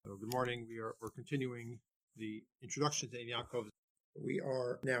Good morning. We're continuing the introduction to Ein Yaakov. We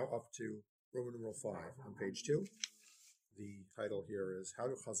are now up to Roman numeral 5 on page 2. The title here is How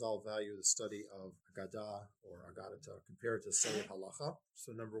do Chazal value the study of Agadah or Agadata compared to Sayed Halacha?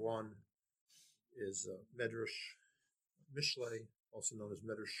 So number 1 is Medrash Mishlei, also known as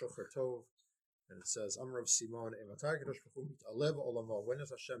Medrash Shocher Tov, and it says Amrav Simon Ematar Kadosh Baruch Hu Alev Olamo. When is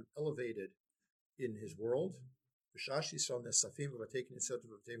Hashem elevated in His world? When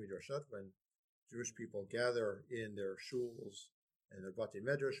Jewish people gather in their shuls and their batei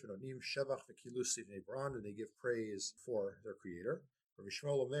medrash, and they give praise for their creator. Rabbi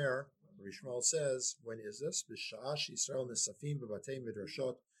Shmuel says, when is this? When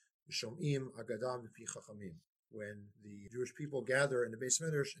the Jewish people gather in the base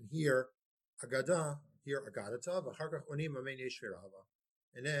medrash and hear Agadah, hear Agadata,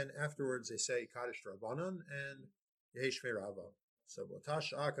 and then afterwards they say Kaddish Rabbanan and Yehesh Rava. So at that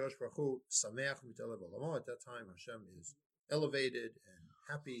time Hashem is elevated and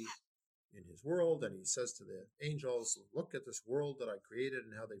happy in His world, and He says to the angels, look at this world that I created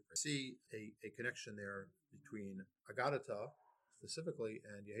and how they see a connection there between Agadata specifically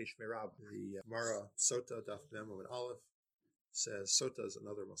and Yehesh Rava. The Gemara Sota Daf Mem and Aleph says Sota is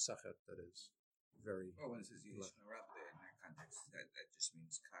another Masachet that is very. Well, when it says Yehesh Rava in that context, that just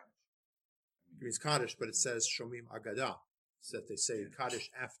means Kaddish. It means Kaddish, but it says Shomim Agadah, so that they say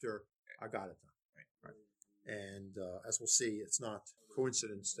Kaddish after Agadata. Right. And as we'll see, it's not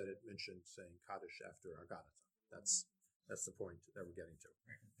coincidence that it mentioned saying Kaddish after Agadata. That's the point that we're getting to.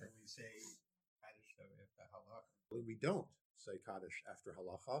 Can we say Kaddish after Halacha? We don't say Kaddish after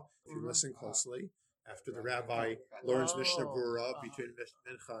Halacha. If you listen closely, after the rabbi learns Mishnah Berurah between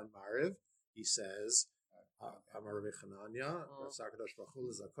Mincha and Mariv, he says, Amar Rabbi Chananya, Sakadosh Baruch Hu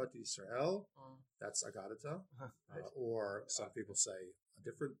Zakot Yisrael. That's Agadata. Or some people say a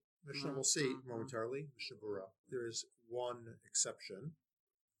different Mishnah. We'll see momentarily. Mishnah Berurah. There is one exception,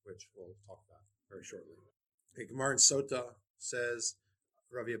 which we'll talk about very shortly. A Gemara in Sota says,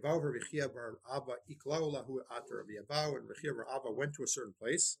 Rabbi Abahu, Rabbi Chia bar Abba iklau lahu atar Rabbi Abahu, and Rabbi Chia bar Abba went to a certain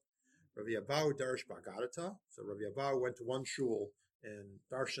place. Rabbi Abahu darish ba'Agadata. So Rabbi Abahu went to one shul and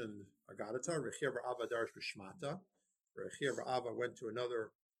darshan Agadata. Rabbi Chia bar Abba darish b'Shmata. Rabbi Chia bar Abba went to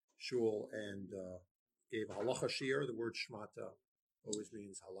another shul and gave a halacha shir. The word Shmata always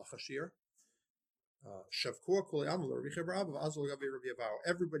means halacha shir. Shavkua kuli amal Rabbi Chia bar Abba azul gabi Rabbi Abahu.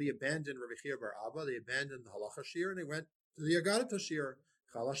 Everybody abandoned Rabbi Chia bar Abba. They abandoned the halacha shir and they went to the Agadata shir.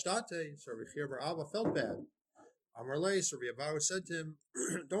 Chalashdate. So Rabbi Chia bar Abba felt bad. Amar lei. So Rabbi Abahu said to him,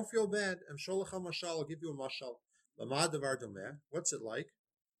 "Don't feel bad. Emsholacha mashal. I'll give you a mashal. Lamad davar domeh. What's it like?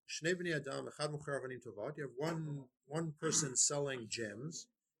 Shnei bnei adam echad mocher avanim tovat. You have one person selling gems.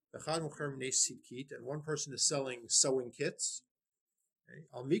 Echad mocher minei sidkit, and one person is selling sewing kits.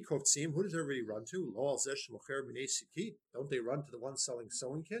 Al mikov tzim. Who does everybody run to? Lo al zesh mocher minei sidkit. Don't they run to the one selling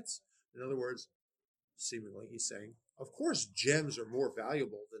sewing kits? In other words, seemingly he's saying, of course, gems are more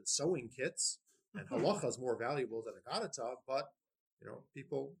valuable than sewing kits, and halacha is more valuable than Agadata, but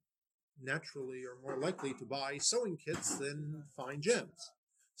people naturally are more likely to buy sewing kits than fine gems.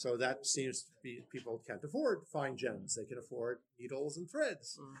 So that seems to be people can't afford fine gems; they can afford needles and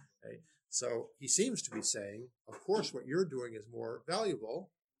threads. Okay? So he seems to be saying, of course, what you're doing is more valuable,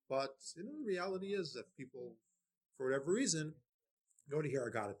 but the reality is that people, for whatever reason, go to hear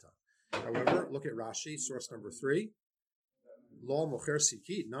Agadata. However, look at Rashi, source number 3. Lo mocher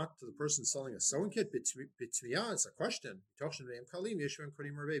sikit, not to the person selling a sewing kit. Bitmiya, it's a question. Because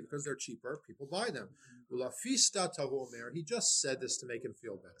they're cheaper, people buy them. He just said this to make him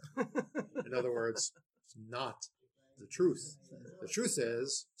feel better. In other words, it's not the truth. The truth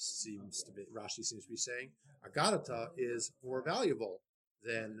is, Rashi seems to be saying, Agadata is more valuable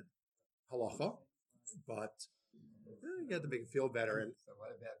than halacha, but you have to make him feel better. And so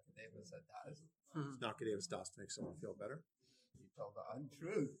what about Kedevas Adas? It's not Kedevas Das to make someone feel better. You told the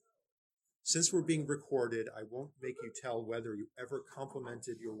untruth. Since we're being recorded, I won't make you tell whether you ever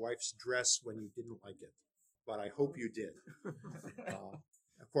complimented your wife's dress when you didn't like it, but I hope you did.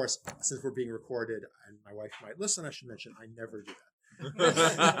 Of course, since we're being recorded and my wife might listen, I should mention I never do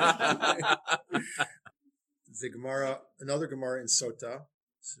that. The Gemara, another Gemara in Sota,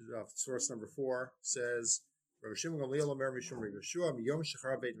 source number 4, says, that's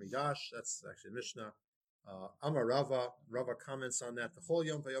actually Mishnah. Amar Rava comments on that. The whole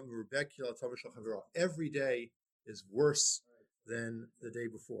Yom Vayom every day is worse than the day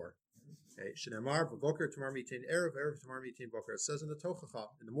before. Shenamar v'boker tomar mitain erev tomar mitain boker. It says in the Tochacha,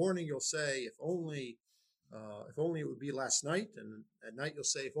 in the morning you'll say, if only it would be last night, and at night you'll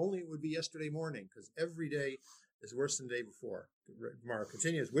say, if only it would be yesterday morning, because every day is worse than the day before. Gemara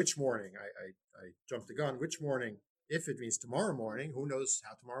continues, which morning? I jumped the gun. Which morning? If it means tomorrow morning, who knows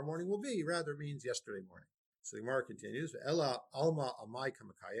how tomorrow morning will be? Rather, it means yesterday morning. So the Gemara continues, Ella alma amai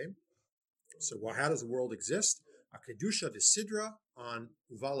kamakayim. So how does the world exist? A kedusha de sidra on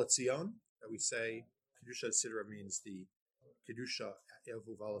Uvalat Zion, that we say, kedusha de sidra means the kedusha of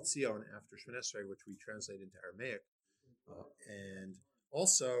Uvalat Zion after Shemon Esrei, which we translate into Aramaic. And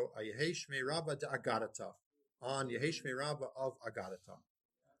also, a Yehesh Rabba de Agadata, on Yehesh Rabba of Agadata.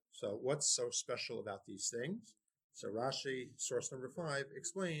 So what's so special about these things? So Rashi, source number 5,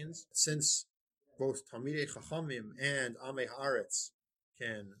 explains, since both Talmidei Chachamim and Amei Haaretz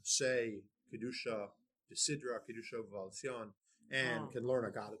can say Kedusha de Sidra, Kedusha of Uvalat Zion, and can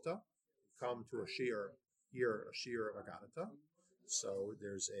learn Agadata, come to a shiur, hear a shiur of Agadata. So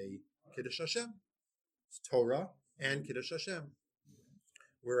there's a Kiddush Hashem, it's Torah and Kiddush Hashem.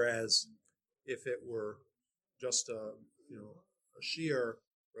 Whereas if it were just a shiur,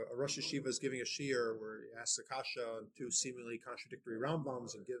 a Rosh Yeshiva is giving a shiur where he asks a kasha and 2 seemingly contradictory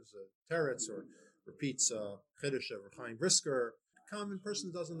Rambams and gives a teretz or repeats a Chiddush of Chaim Brisker, the common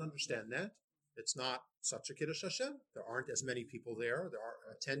person doesn't understand that. It's not such a Kiddush Hashem. There aren't as many people there. There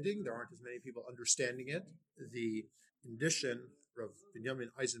are attending. There aren't as many people understanding it. In addition, Rav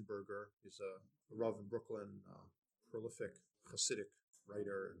Binyamin Eisenberger is a Rav in Brooklyn, prolific Hasidic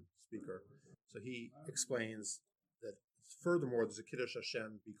writer and speaker. So he explains that furthermore, there's a Kiddush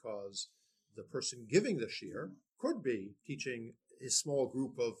Hashem because the person giving the shiur could be teaching his small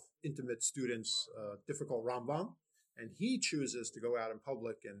group of intimate students difficult Rambam, and he chooses to go out in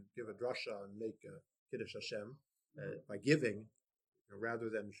public and give a drasha and make a Kiddush Hashem by giving, rather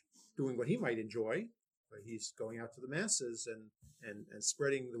than doing what he might enjoy. But he's going out to the masses and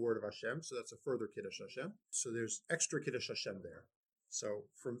spreading the word of Hashem. So that's a further Kiddush Hashem. So there's extra Kiddush Hashem there. So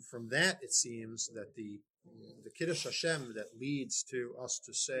from that, it seems that the Kiddush Hashem that leads to us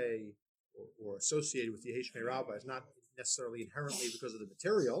to say or associated with Yehesh Rabbah is not necessarily inherently because of the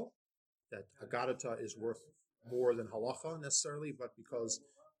material, that Agadata is worth more than halacha necessarily, but because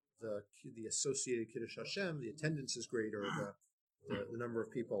the associated Kiddush Hashem, the attendance is greater, the number of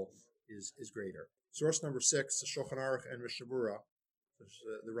people is greater. Source number 6, the Shulchan Aruch and Mishnah Berurah.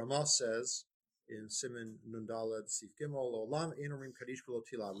 The Ramah says in Siman Nundalad Sif Gimel, Olam ein omrim Kaddish v'lo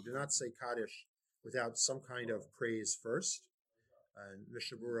tila. We do not say Kaddish without some kind of praise first. And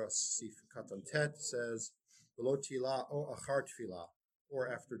Mishnah Berurah Sif Katan Tet says, v'lo tila o achar tefillah, or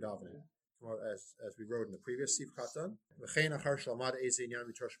after davening. As we wrote in the previous Sif Katan. V'chein achar shalmad eze inyan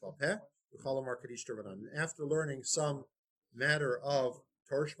mitor shebal peh, v'chol omar Kaddish Rabbanan. After learning some matter of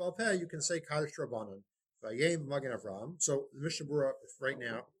Torah Shebal Peh, you can say Kaddish Rabbanan. Vayem Magen Avraham. So the Mishnah Berurah right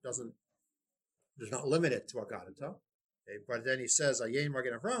now does not limit it to Agadata. Okay, but then he says, Ayem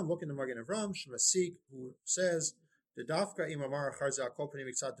Magen Avraham, look into Magen Avraham, Shemasik, who says, the Dafka imamar charza kopani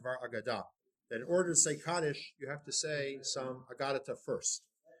mitzat dvar agada. That in order to say Kaddish, you have to say some Agadata first.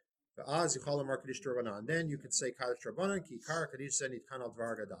 Va'az yichal amar Kaddish Rabbanan. Then you could say Kaddish Rabbanan, ki kar Kaddish zenit kan al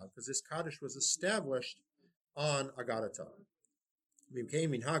dvar agada. Because this Kaddish was established on Agadata. V'imkei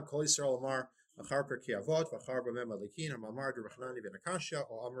minhag kol Yisrael amar achar perkei avot v'achar b'mem alikin amar d'Rechanani ben Akashya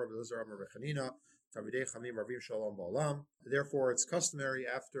o amar b'Elazar amar Rechanina tavidei chamim ravim shalom ba'olam. Therefore, it's customary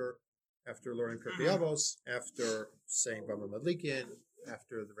after learning Perkei Avos, after saying b'mem alikin,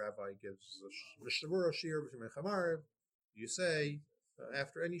 after the rabbi gives the Mishnah Berurah shiur b'Shem Chamarev, you say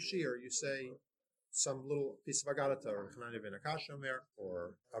after any shiur you say some little piece of Agadata, or Rechanani ben Akashya Omer,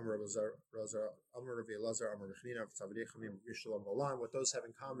 or Amar Rabbi Elazar, Amar Rechanina, Tavidei Chamim Yishalom B'Olam. What those have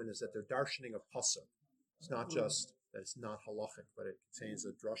in common is that they're darshaning of pasuk. It's not just that it's not halachic, but it contains a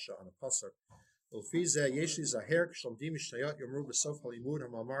drasha on a pasuk.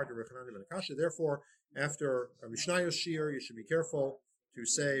 Therefore, after a Mishnayos shiur, you should be careful to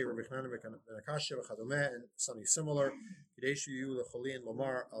say Rabbi Chanani ben Akashya v'chadomeh and something similar. Kidei sheyu lecholin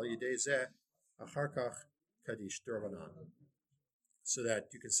lomar al yidei zeh Acharkach Kaddish D'Rabbanan, so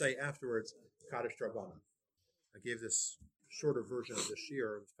that you can say afterwards Kaddish D'Rabbanan. I gave this shorter version of the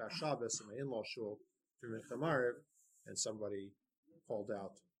shiur of past Shabbos in my in-law shul to Mincha Maariv, and somebody called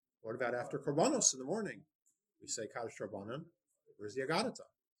out, "What about after Korbanos in the morning? We say Kaddish D'Rabbanan. Where's the Agadata?"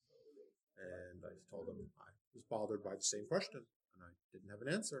 And I told him I was bothered by the same question, and I didn't have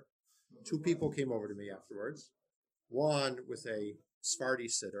an answer. 2 people came over to me afterwards. One with a Sephardi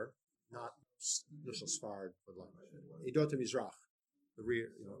sitter, not Nishal Sfard, but like Edot Mizrach, the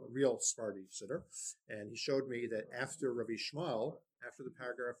real Sephardi sitter, and he showed me that after Rabbi Shmuel, after the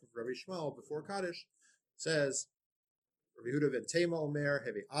paragraph of Rabbi Shmuel before Kaddish, says Rabbi Yehuda ben Tema Omer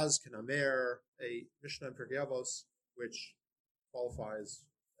Hevi Az Kenamer, a Mishnah in Perkei Avos, which qualifies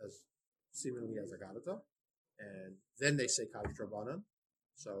as seemingly as Agadata, and then they say Kaddish Rabbanan.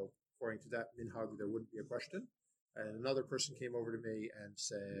 So according to that minhag, there wouldn't be a question. And another person came over to me and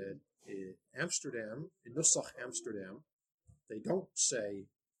said, in Amsterdam, in Nusach Amsterdam, they don't say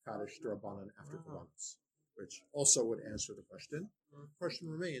Kaddish Rabbanan after Kavanas, which also would answer the question. The question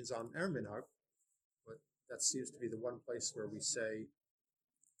remains on our minhag, but that seems to be the one place where we say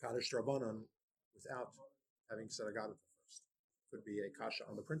Kaddish Rabbanan without having said Agadata first. Could be a kasha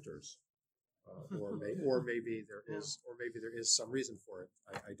on the printers, or maybe there is some reason for it.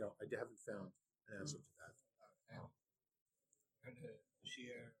 I haven't found an answer to that. I heard a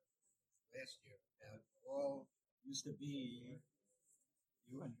share last year that all used to be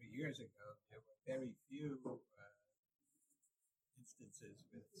 200 years ago. There were very few instances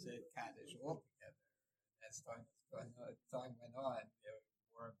with said Kaddish altogether. As time went on, there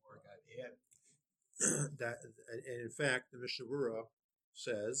more and more got added. That, and in fact, the Mishnah Berurah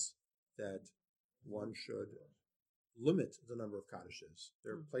says that one should limit the number of Kaddishes.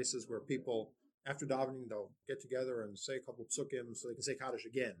 There are places where people, after davening, they'll get together and say a couple of psukim so they can say Kaddish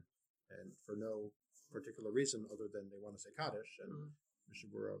again, and for no particular reason other than they want to say Kaddish, and Mishnah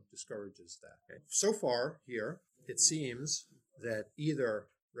Berurah discourages that. Okay. So far here, it seems that either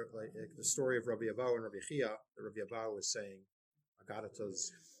like the story of Rabbi Abau and Rabbi Chia, that Rabbi Abau is saying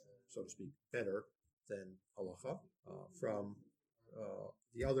Agadata's, so to speak, better than halacha. From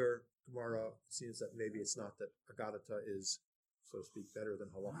the other Gemara, it seems that maybe it's not that Agadata is, so to speak, better than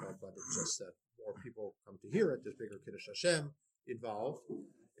halacha, but it's just that more people come to hear it. There's bigger Kiddush Hashem involved.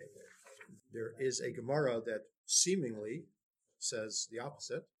 There is a Gemara that seemingly says the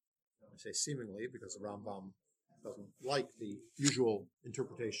opposite. I say seemingly because the Rambam doesn't like the usual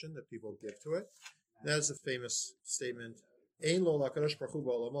interpretation that people give to it. That is a famous statement. Since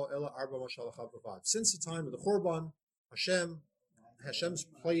the time of the Churban, Hashem's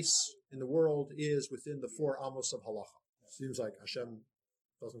place in the world is within the 4 amos of halacha. Seems like Hashem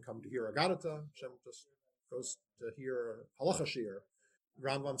doesn't come to hear Agadata. Hashem just goes to hear halacha shir.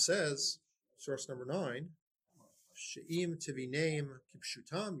 Rambam says, source number 9, She'im tivinem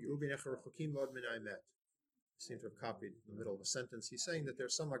kipshutam yu'binecha rechukim mod min ha'emet. Seem to have copied in the middle of a sentence. He's saying that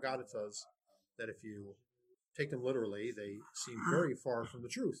there's some Agadatas that if you take them literally, they seem very far from the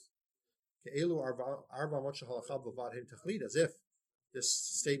truth. As if this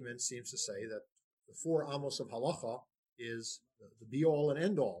statement seems to say that the 4 amos of halacha is the be-all and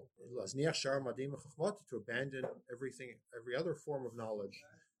end-all. To abandon everything, every other form of knowledge.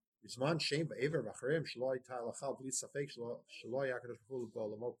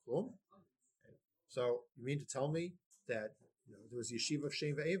 So you mean to tell me that there was yeshiva of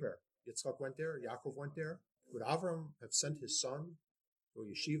Shem Ve'ever? Yitzchak went there, Yaakov went there. Would Avram have sent his son to a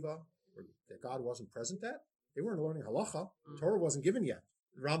yeshiva where that God wasn't present at? They weren't learning halacha. Torah wasn't given yet.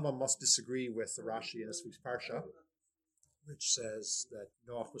 The Rambam must disagree with the Rashi in this week's parsha, which says that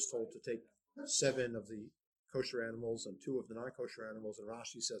Noach was told to take 7 of the kosher animals and 2 of the non-kosher animals, and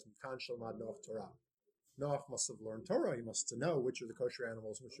Rashi says, Mikan shalmad Noach Torah. Noach must have learned Torah. He must know which are the kosher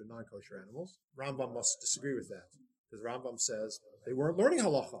animals and which are non-kosher animals. Rambam must disagree with that, because Rambam says they weren't learning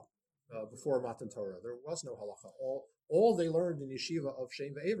halacha before Matan Torah. There was no halacha. All they learned in yeshiva of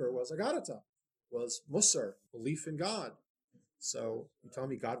Shem Ve'ever was Agadata, was Musar, belief in God. So you tell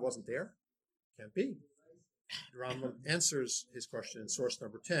me God wasn't there? Can't be. The Rambam answers his question in source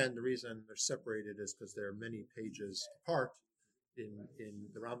number 10. The reason they're separated is because they're many pages apart. In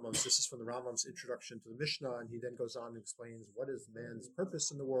the Rambam's, this is from the Rambam's introduction to the Mishnah, and he then goes on and explains what is man's purpose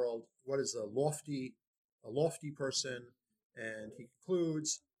in the world, what is a lofty person, and he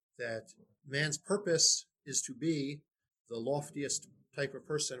concludes that man's purpose is to be the loftiest type of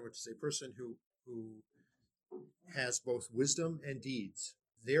person, which is a person who has both wisdom and deeds.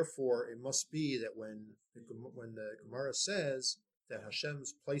 Therefore, it must be that when the Gemara says that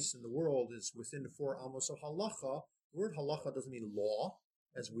Hashem's place in the world is within the 4 amos of halacha, the word halacha doesn't mean law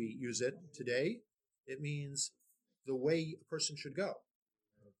as we use it today. It means the way a person should go.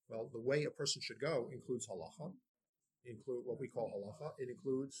 Well, the way a person should go includes halacha, include what we call halacha. It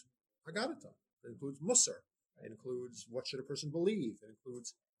includes Agadata. It includes Musar. It includes what should a person believe. It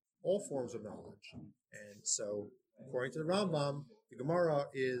includes all forms of knowledge. And so, according to the Rambam, the Gemara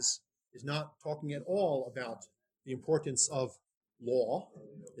is not talking at all about the importance of law.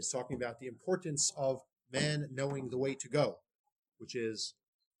 It's talking about the importance of man knowing the way to go, which is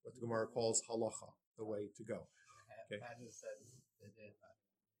what the Gemara calls halacha, the way to go. Okay.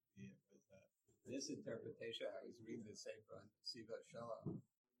 This interpretation, I was reading the Sefer on Siva Shalom,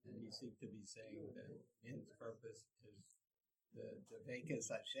 and he seemed to be saying that man's purpose is the Vekas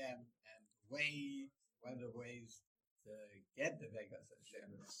Hashem, and one of the ways to get the Vekas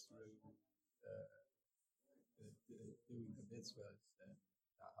Hashem is through doing the mitzvahs and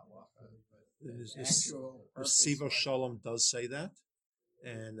the halacha, but The the actual purpose. Siva Shalom does say that,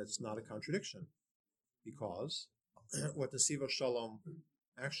 and that's not a contradiction, because what the Siva Shalom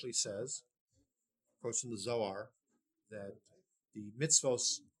actually says, quotes from the Zohar, that the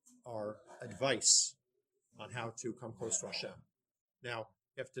mitzvos are advice on how to come close to Hashem. Now,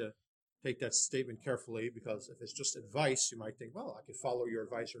 you have to take that statement carefully, because if it's just advice, you might think, well, I could follow your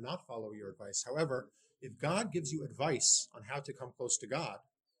advice or not follow your advice. However, if God gives you advice on how to come close to God,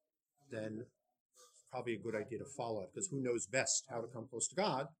 then it's probably a good idea to follow it, because who knows best how to come close to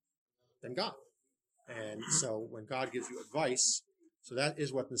God than God? And so when God gives you advice, so that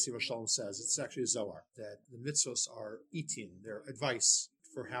is what Nesiva Shalom says. It's actually a Zohar, that the mitzvos are itin, they're advice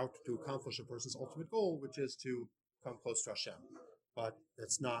for how to accomplish a person's ultimate goal, which is to come close to Hashem. But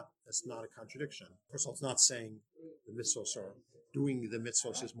that's not a contradiction. First of all, it's not saying the mitzvos are doing the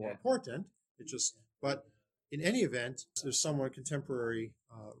mitzvos is more important. It's just, but in any event, there's someone, contemporary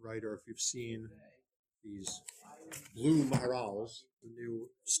writer, if you've seen these blue Maharals, the new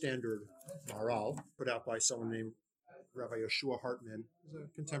standard Maharal, put out by someone named Rabbi Yeshua Hartman, who's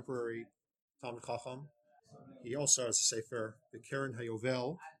a contemporary Talmid Chacham. He also has a sefer, the Keren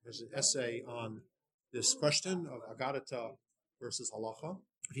HaYovel. There's an essay on this question of Agadata versus Halacha.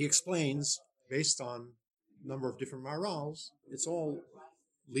 He explains, based on a number of different Maharals, it's all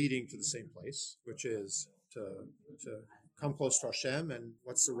leading to the same place, which is to come close to Hashem, and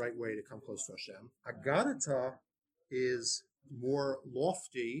what's the right way to come close to Hashem. Agadata is more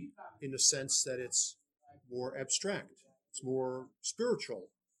lofty in the sense that it's more abstract. It's more spiritual.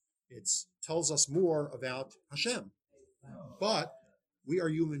 It tells us more about Hashem. But we are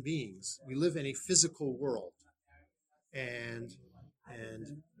human beings. We live in a physical world. And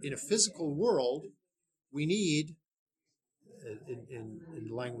in a physical world, we need, in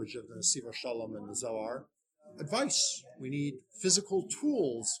the language of the Siva Shalom and the Zohar, advice. We need physical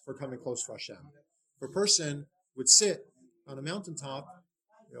tools for coming close to Hashem. If a person would sit on a mountaintop,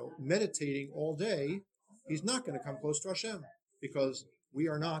 meditating all day, he's not going to come close to Hashem, because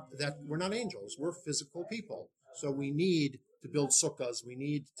we're not angels. We're physical people. So we need to build sukkahs. We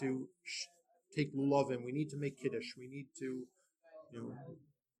need to take lulavim. We need to make kiddush. We need to,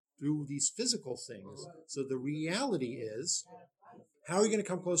 do these physical things. So the reality is, how are you going to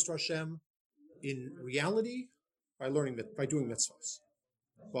come close to Hashem? In reality, by doing mitzvahs.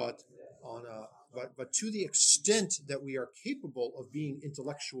 But to the extent that we are capable of being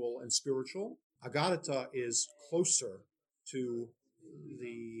intellectual and spiritual, Agadata is closer to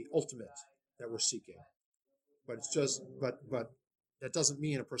the ultimate that we're seeking. But it's just, but that doesn't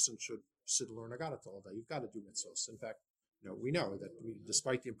mean a person should sit and learn Agadata all day. You've got to do mitzvahs. In fact, we know that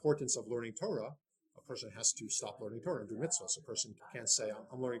despite the importance of learning Torah, a person has to stop learning Torah and do mitzvahs. A person can't say,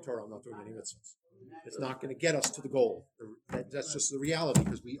 I'm learning Torah, I'm not doing any mitzvahs. It's not going to get us to the goal. That's just the reality,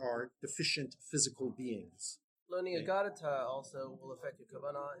 because we are deficient physical beings. Learning Agadata also will affect your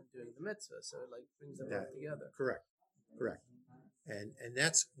kavanah and doing the mitzvah, so it brings them both together. Correct. And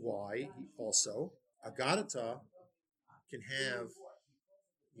that's why also Agadata can have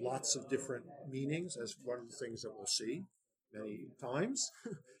lots of different meanings, as one of the things that we'll see many times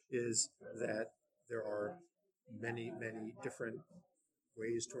is that there are many, many different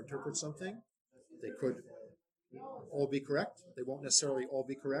ways to interpret something. They could all be correct. They won't necessarily all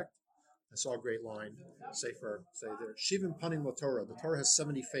be correct. I saw a great line, say there, Shivim Panim LaTorah. The Torah has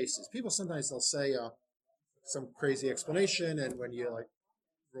 70 faces. People sometimes they'll say some crazy explanation, and when you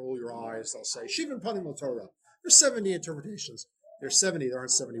roll your eyes, they'll say Shivim Panim LaTorah. There's 70 interpretations. There's 70. There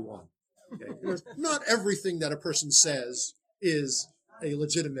aren't 71. Okay? Not everything that a person says is a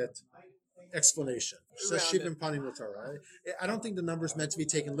legitimate explanation. So Shivim Panim LaTorah. I don't think the number is meant to be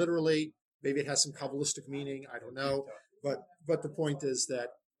taken literally. Maybe it has some Kabbalistic meaning. I don't know. But the point is that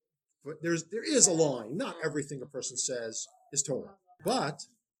there is a line. Not everything a person says is Torah. But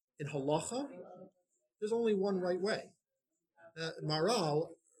in halacha, there's only one right way. Maharal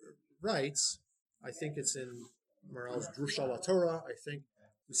writes, I think it's in Maharal's Drusha LaTorah, I think,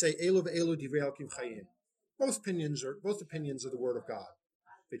 we say Elu ve'elu divrei Elokim chayim. Both opinions are the word of God.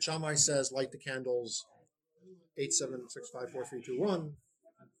 Beit Shammai says, light the candles, 8, 7, 6, 5, 4, 3, 2, 1.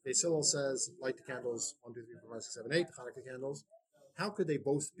 Beit Hillel says, light the candles, 1, 2, 3, 4, 5, 6, 7, 8, Hanukkah candles. How could they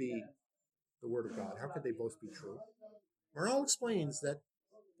both be the word of God? How could they both be true? Maharal explains that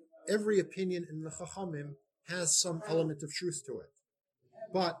every opinion in the Chachamim has some element of truth to it.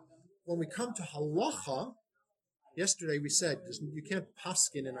 But when we come to halacha, yesterday we said you can't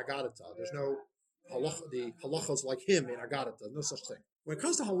paskin in Agadata. There's no halacha, the halachas like him in Agadata. No such thing. When it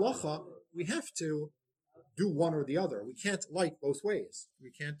comes to halacha, we have to do one or the other. We can't like both ways. We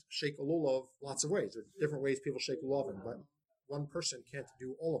can't shake a lulav lots of ways. There are different ways people shake lulavim, but one person can't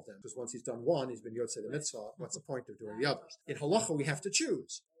do all of them, because once he's done one, he's been yotzei the mitzvah. What's the point of doing the others? In halacha, we have to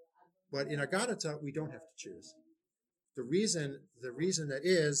choose, but in agadata, we don't have to choose. The reason that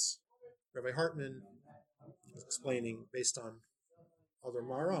is, Rabbi Hartman is explaining based on other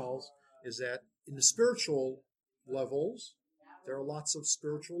marals, is that in the spiritual levels, there are lots of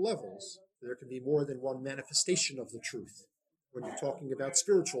spiritual levels. There can be more than one manifestation of the truth when you're talking about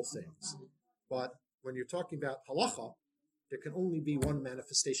spiritual things. But when you're talking about halacha, there can only be one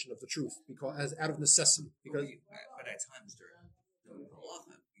manifestation of the truth, because as out of necessity. Because but at times during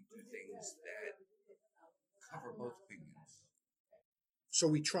halacha, we do things that cover both opinions. so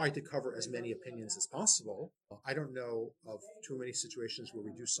we try to cover as many opinions as possible. I don't know of too many situations where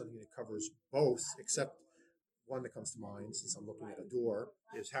we do something that covers both, except one that comes to mind, since I'm looking at a door,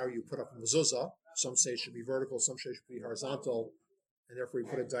 is how you put up a mezuzah. Some say it should be vertical, some say it should be horizontal, and therefore we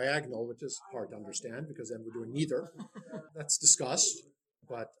put it diagonal, which is hard to understand because then we're doing neither. That's discussed,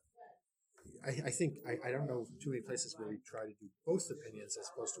 but I think I don't know too many places where we try to do both opinions as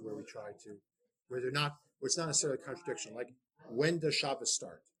opposed to where we try to, where it's not necessarily a contradiction. Like, when does Shabbos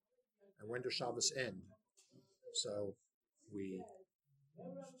start and when does Shabbos end? So we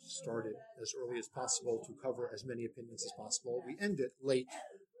start it as early as possible to cover as many opinions as possible. We end it late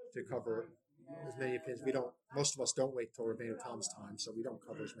to cover as many opinions. Most of us don't wait till Rabbeinu Tam's time, so we don't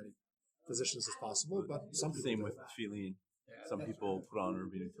cover as many positions as possible, but some people Same do. with tefillin. Some people put on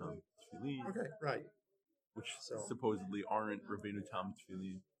Rabbeinu Tam tefillin, Okay, right. which So- supposedly aren't Rabbeinu Tam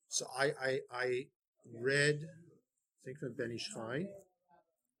tefillin. So I read, I think from Ben Ish Chai,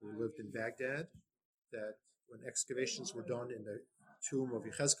 who lived in Baghdad, that when excavations were done in the tomb of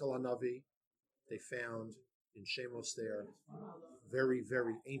Yechezkel HaNavi, they found in Shemos there very,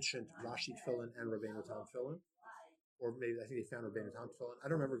 very ancient Rashi tefillin and Rabbeinu Tam tefillin. Or maybe I think they found Rabbeinu Tam tefillin. I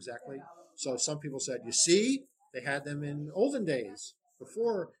don't remember exactly. So some people said, you see, they had them in olden days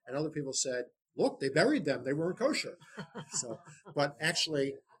before, and other people said, look, they buried them. They weren't kosher. So, but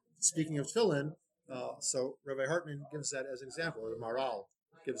actually, speaking of tefillin, so Rabbi Hartman gives that as an example, or the Maral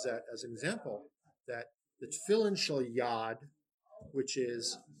gives that as an example, that the tefillin shel yad, which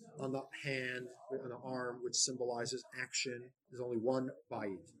is on the hand, on the arm, which symbolizes action, is only one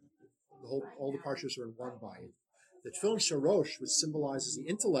bayit. All the parshas are in one bayit. The tefillin sharosh, which symbolizes the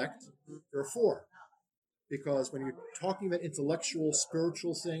intellect, there are four. Because when you're talking about intellectual,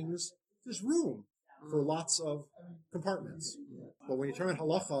 spiritual things, there's room for lots of compartments. But when you turn on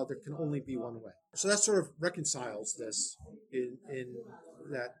halacha, there can only be one way. So that sort of reconciles this in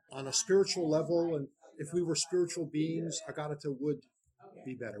that on a spiritual level, and if we were spiritual beings, Agadata would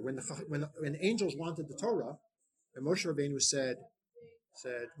be better. When the angels wanted the Torah, and Moshe Rabbeinu said,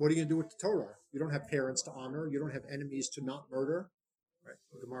 what are you going to do with the Torah? You don't have parents to honor. You don't have enemies to not murder. Right?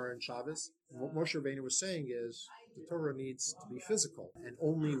 Gemara and Shabbos. And what Moshe Rabbeinu was saying is the Torah needs to be physical, and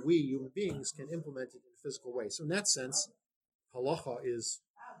only we, human beings, can implement it in a physical way. So in that sense, halacha is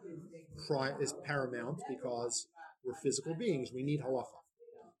paramount because we're physical beings. We need halacha.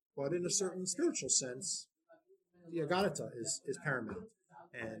 But in a certain spiritual sense, the agadata is paramount.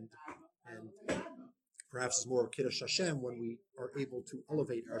 And perhaps it's more of Kiddush Hashem when we are able to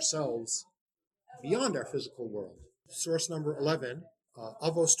elevate ourselves beyond our physical world. Source number 11,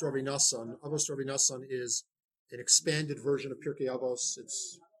 Avos Rabbi Nassan. Avos Rabbi Nassan is an expanded version of Pirkei Avos.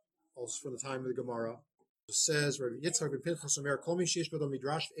 It's also from the time of the Gemara. It says, Rabbi Yitzchak ben Pinchas Omer, Kol mi sheish b'do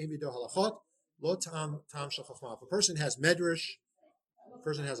midrash v'ein b'do halachot, lo tam shel chachma. If a person has medrash, a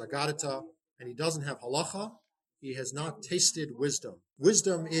person has agadata, and he doesn't have halacha, he has not tasted wisdom.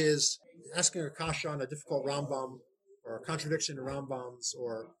 Wisdom is asking a kasha on a difficult Rambam, or a contradiction in Rambams,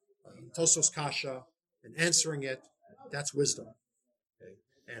 or Tosos kasha, and answering it. That's wisdom. Okay?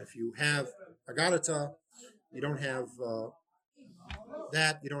 And if you have agadata, you don't have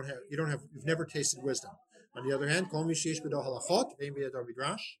that. You've never tasted wisdom. On the other hand, kol mi sheish b'do halachot v'ein b'do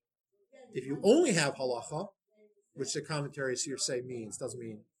midrash. If you only have halacha, which the commentaries here say doesn't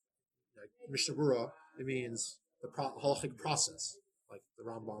mean like Mishnah Berurah, it means the halachic process, like the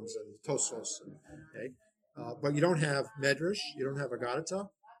Rambams and the Tosos. Okay? But you don't have medrash, you don't have agadata.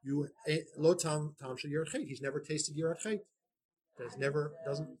 You lo tam shel yirat chet. He's never tasted yirat chet.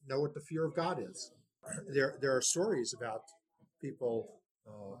 Doesn't know what the fear of God is. There are stories about people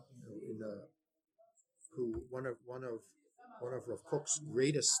who one of Rav Kook's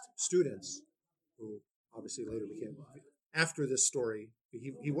greatest students, who obviously later became, after this story,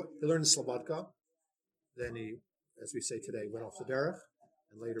 he learned Slobodka, then he, as we say today, went off the derech,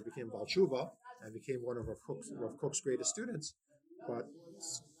 and later became Baal Tshuva, and became one of Rav Kook's greatest students. But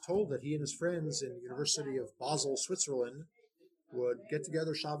told that he and his friends in the University of Basel, Switzerland, would get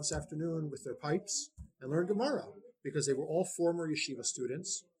together Shabbos afternoon with their pipes and learn Gemara, because they were all former yeshiva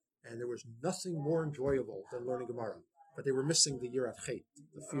students, and there was nothing more enjoyable than learning Gemara. But they were missing the yirat chet,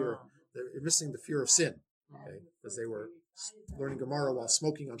 the fear. They were missing the fear of sin, okay, because they were learning Gemara while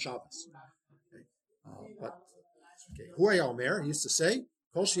smoking on Shabbos. Okay. Huay Omer, he used to say,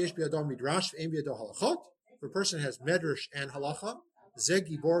 Kol sheyesh biyado midrash ve'en biyado halachot. If a person has medrash and halacha, zeg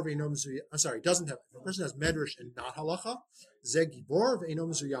gibor ve'eno mezuyan. I'm sorry, doesn't have. If a person has medrash and not halacha, zeg gibor ve'eno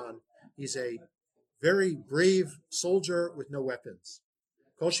mezuyan. He's a very brave soldier with no weapons.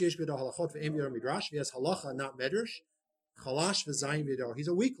 Kol sheyesh biyado halachot ve'en biyado midrash. If he has halacha, not medrash, chalash ve'zayin biyado. He's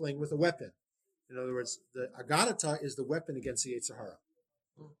a weakling with a weapon. In other words, the agadata is the weapon against the Yetzer Hara.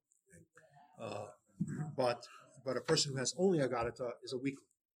 But a person who has only agadata is a weakling.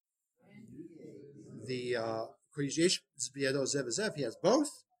 The he has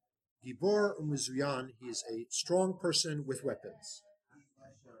both. Gibor u'mizuyan, he is a strong person with weapons.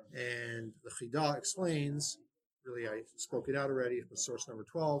 And the Chida explains, really I spoke it out already, it was source number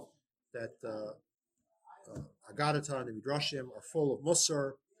 12, that agadata and the midrashim are full of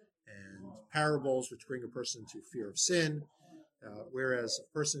musar and parables which bring a person to fear of sin, whereas a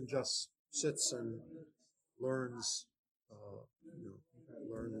person just sits and learns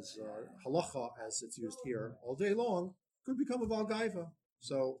halacha, as it's used here, all day long, could become a Baal Gaiva.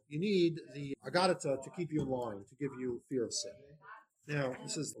 So you need the agadata to keep you in line, to give you fear of sin. Now,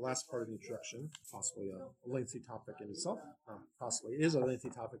 this is the last part of the introduction, possibly a lengthy topic in itself. Possibly it is a lengthy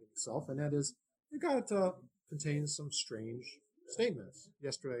topic in itself, and that is, the agadata contains some strange statements.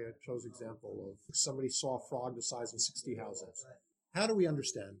 Yesterday I chose an example of somebody saw a frog the size of 60 houses. How do we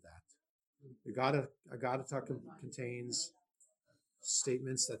understand that? The agadata contains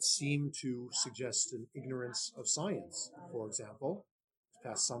statements that seem to suggest an ignorance of science. For example, this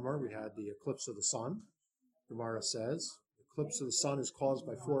past summer we had the eclipse of the sun. Gemara says the eclipse of the sun is caused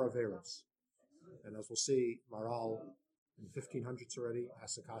by 4 averos. And as we'll see, Maral in the 1500s already,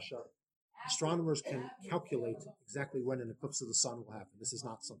 Asakasha, astronomers can calculate exactly when an eclipse of the sun will happen. This is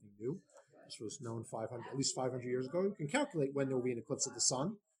not something new. This was known at least 500 years ago. You can calculate when there will be an eclipse of the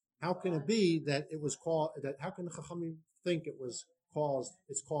sun. How can it be that it was caused? How can the Chachamim think it was caused?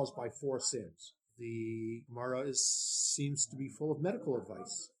 It's caused by 4 sins. The Gemara seems to be full of medical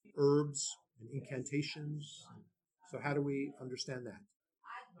advice, herbs and incantations. So how do we understand that?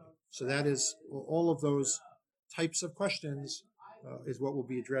 So that is all of those types of questions is what will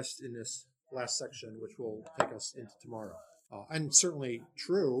be addressed in this last section, which will take us into tomorrow. And certainly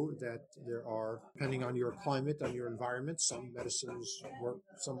true that there are, depending on your climate, on your environment, some medicines work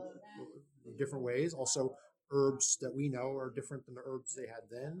some different ways. Also, herbs that we know are different than the herbs they had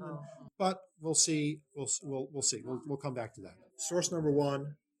then. But we'll see. We'll see. We'll come back to that. Source number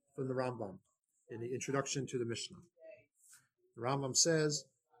 1 from the Rambam in the introduction to the Mishnah. The Rambam says,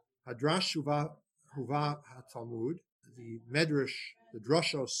 Hadrash Huva HaTalmud, the Medrash, the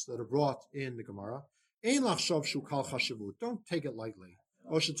drashos that are brought in the Gemara, Ein lachshav shu kal chashivut. Don't take it lightly.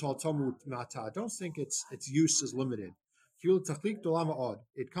 Oshatal Talmud mata. Don't think its use is limited.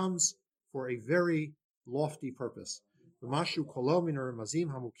 It comes for a very lofty purpose. It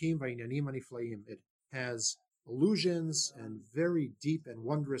has allusions and very deep and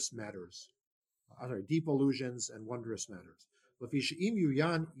wondrous matters. Deep allusions and wondrous matters. If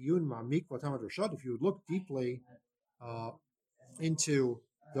you would look deeply into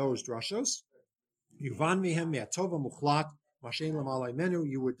those drashos, you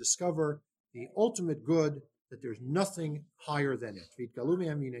would discover the ultimate good, that there's nothing higher than it.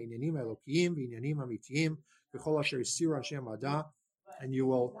 And you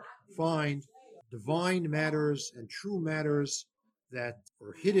will find divine matters and true matters that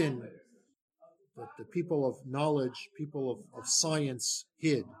are hidden, that the people of knowledge, people of science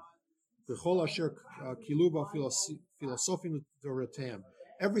hid.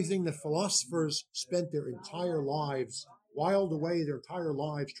 Everything that philosophers spent their entire lives, whiled away their entire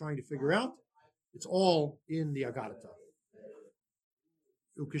lives trying to figure out, it's all in the Agadata.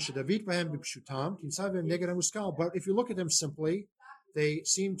 But if you look at them simply, they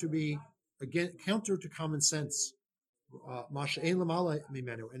seem to be, again, counter to common sense. And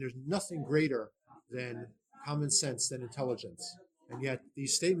there's nothing greater than common sense, than intelligence. And yet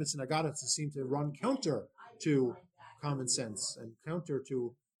these statements in Agadata seem to run counter to common sense and counter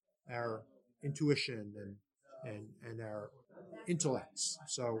to our intuition and our intellects.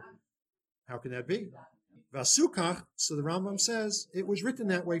 So how can that be? Vasukach, so the Rambam says, it was written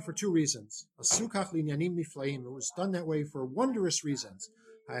that way for 2 reasons. Vasukach linyanim niflaim, it was done that way for wondrous reasons.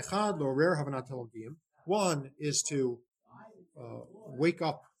 Ha'echad lo'orer havanat talmudim. One is to wake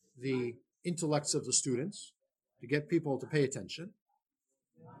up the intellects of the students, to get people to pay attention.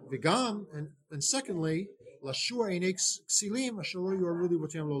 Vigam, and secondly,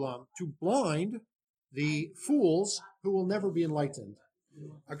 to blind the fools who will never be enlightened.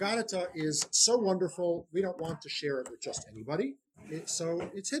 Agadata is so wonderful, we don't want to share it with just anybody. So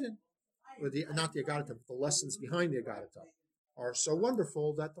it's hidden. Not the Agadata, but the lessons behind the Agadata are so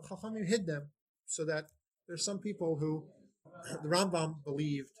wonderful that the Chachamim hid them, so that there's some people who, the Rambam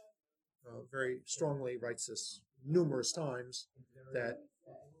believed very strongly, writes this numerous times, that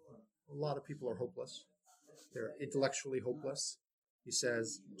a lot of people are hopeless. They're intellectually hopeless. He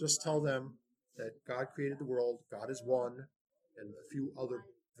says, just tell them that God created the world, God is one, and a few other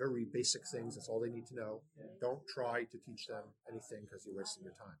very basic things. That's all they need to know. Don't try to teach them anything because you're wasting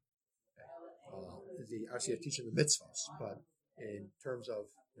your time. Obviously, I teach them the mitzvahs, but in terms of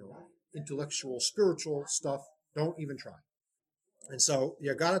intellectual, spiritual stuff, don't even try. And so the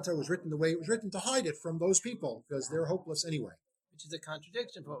Agadata was written the way it was written, to hide it from those people because they're hopeless anyway. Which is a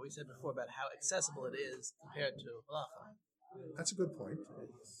contradiction from what we said before about how accessible it is compared to halacha. That's a good point.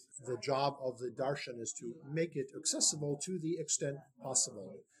 The job of the darshan is to make it accessible to the extent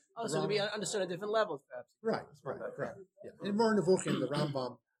possible. Oh, so it can be understood at different levels, perhaps. Right. Yeah. In Moreh Nevuchim, the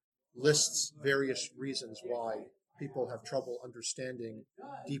Rambam lists various reasons why people have trouble understanding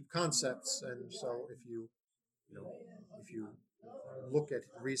deep concepts, and so if you look at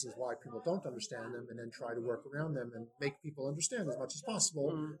reasons why people don't understand them and then try to work around them and make people understand as much as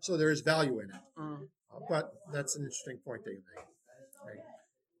possible, so there is value in it. But that's an interesting point that you made. Right?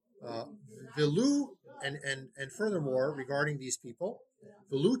 Vilu, and furthermore, regarding these people,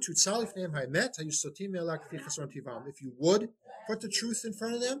 if you would put the truth in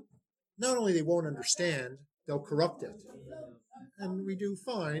front of them, not only they won't understand, they'll corrupt it. And we do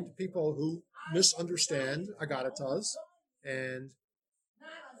find people who misunderstand Agadatas and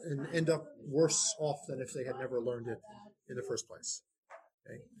end up worse off than if they had never learned it in the first place.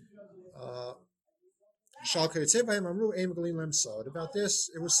 Okay. About this,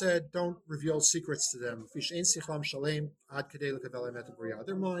 it was said, don't reveal secrets to them.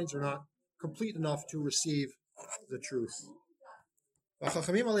 Their minds are not complete enough to receive the truth. And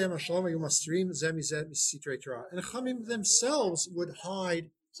Chachamim themselves would hide,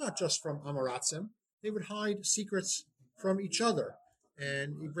 it's not just from Amaratzim, they would hide secrets from each other.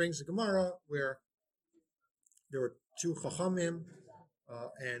 And he brings a Gemara where there were two Chachamim,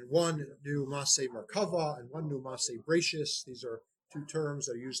 and one knew Maseh Merkava and one knew Maseh Brachis. These are two terms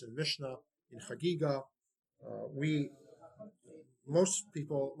that are used in Mishnah, in Chagiga. Most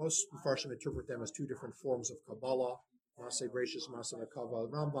Mepharshim interpret them as two different forms of Kabbalah, Maseh Brachis, Maseh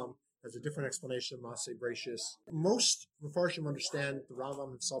Merkava. The Rambam has a different explanation of Maseh Brachis. Most Mepharshim understand the Rambam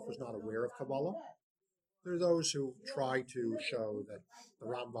himself was not aware of Kabbalah. There are those who try to show that the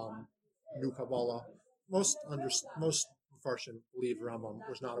Rambam knew Kabbalah. Most Mepharshim believe the Rambam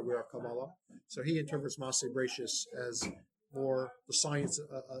was not aware of Kabbalah, so he interprets Maseh Brachis as more the science,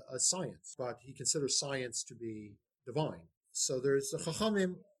 a science, but he considers science to be divine. So there's the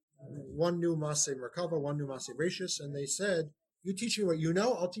Chachamim, one knew Maseh Merkava, one knew Maseh Brachis, and they said, you teach me what you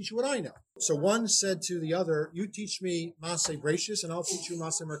know, I'll teach you what I know. So one said to the other, you teach me Maseh Brachis, and I'll teach you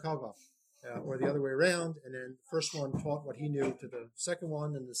Maseh Merkava. Or the other way around, and then the first one taught what he knew to the second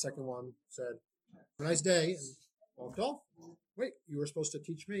one, and the second one said, nice day, and walked off. Wait, you were supposed to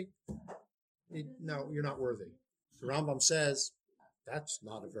teach me. No, you're not worthy. The Rambam says, that's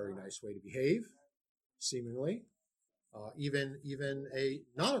not a very nice way to behave, seemingly. Even a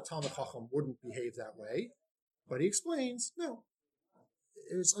non-Talmid Chacham wouldn't behave that way. But he explains, no,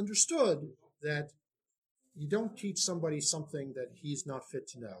 it's understood that you don't teach somebody something that he's not fit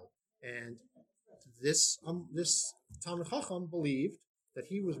to know. And this Talmid Chacham believed that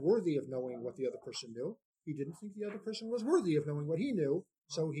he was worthy of knowing what the other person knew. He didn't think the other person was worthy of knowing what he knew,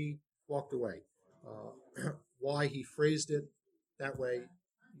 so he walked away. Why he phrased it that way,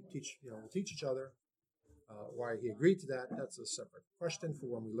 we'll teach each other. Why he agreed to that, that's a separate question for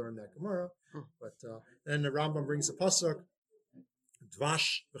when we learn that Gemara. But then the Rambam brings a pasuk,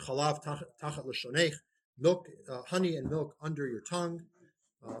 Dvash v'chalav tachat l'shonech, milk, honey and milk under your tongue.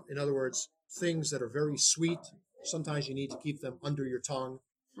 In other words, things that are very sweet, sometimes you need to keep them under your tongue,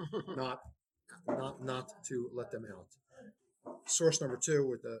 not to let them out. Source number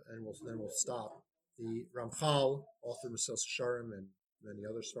 2, then we'll stop. The Ramchal, author of Mesilas Yesharim and many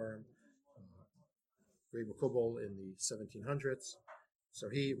other Svarim, Reb Makubal in the 1700s. So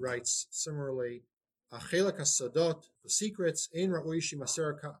he writes similarly, Achelak hasadot, the secrets, ein ra'ui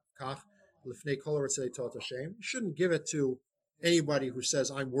shimaser kach lifnei kol haratzei tot Hashem. You shouldn't give it to anybody who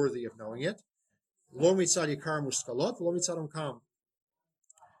says, I'm worthy of knowing it. Lo mitzad yikar muskalot, lo mitzad omkam.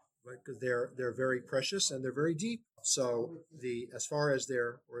 right? Because they're very precious and they're very deep. So as far as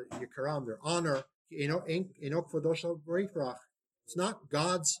their yikaram, their honor, it's not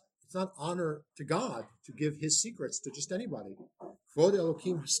God's. It's not honor to God to give His secrets to just anybody. Kvod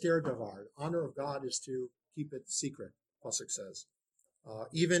Elokim haster davar. Honor of God is to keep it secret. Pasuk says.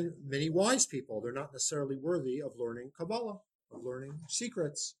 Even many wise people, they're not necessarily worthy of learning Kabbalah, of learning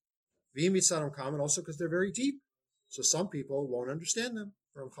secrets. V'im mitzaram kam, and also because they're very deep. So some people won't understand them,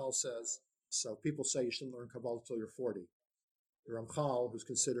 Ramchal says. So people say you shouldn't learn Kabbalah until you're 40. The Ramchal, who's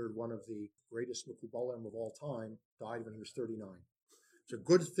considered one of the greatest Mekubalim of all time, died when he was 39. It's a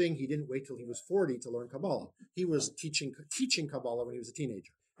good thing he didn't wait till he was 40 to learn Kabbalah. He was teaching Kabbalah when he was a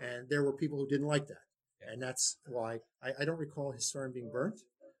teenager. And there were people who didn't like that. And that's why I don't recall his farm being burnt,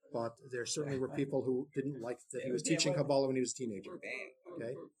 but there certainly were people who didn't like that he was teaching Kabbalah when he was a teenager.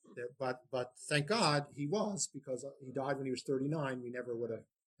 Okay, but thank God he was, because he died when he was 39. We never would have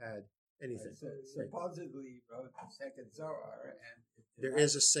had anything. Supposedly he wrote the second Zohar, and There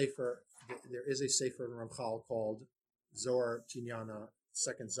is a sefer in Ramchal called Zohar Tinyana,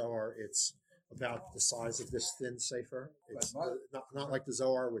 Second Zohar. It's about the size of this thin sefer. It's not like the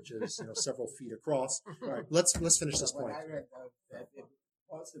Zohar, which is several feet across. All right, let's finish this point. When I read that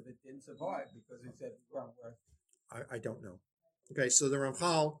most of it didn't survive because it said weren't worth. I don't know. Okay, so the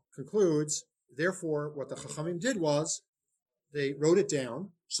Ramchal concludes, therefore, what the Chachamim did was they wrote it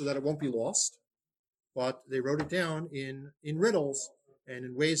down so that it won't be lost, but they wrote it down in riddles and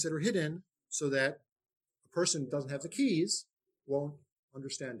in ways that are hidden so that a person who doesn't have the keys won't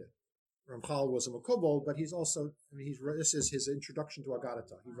understand it. Ramchal was a Mekubal, but he's also, this is his introduction to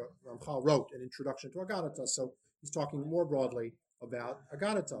Agadata. Ramchal wrote an introduction to Agadata, so he's talking more broadly about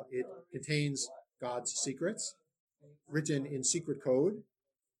Agadata. It contains God's secrets, written in secret code,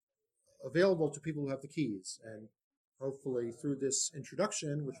 available to people who have the keys. And hopefully through this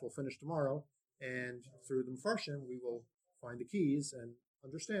introduction, which we'll finish tomorrow, and through the Mefarshim, we will find the keys and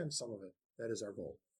understand some of it. That is our goal.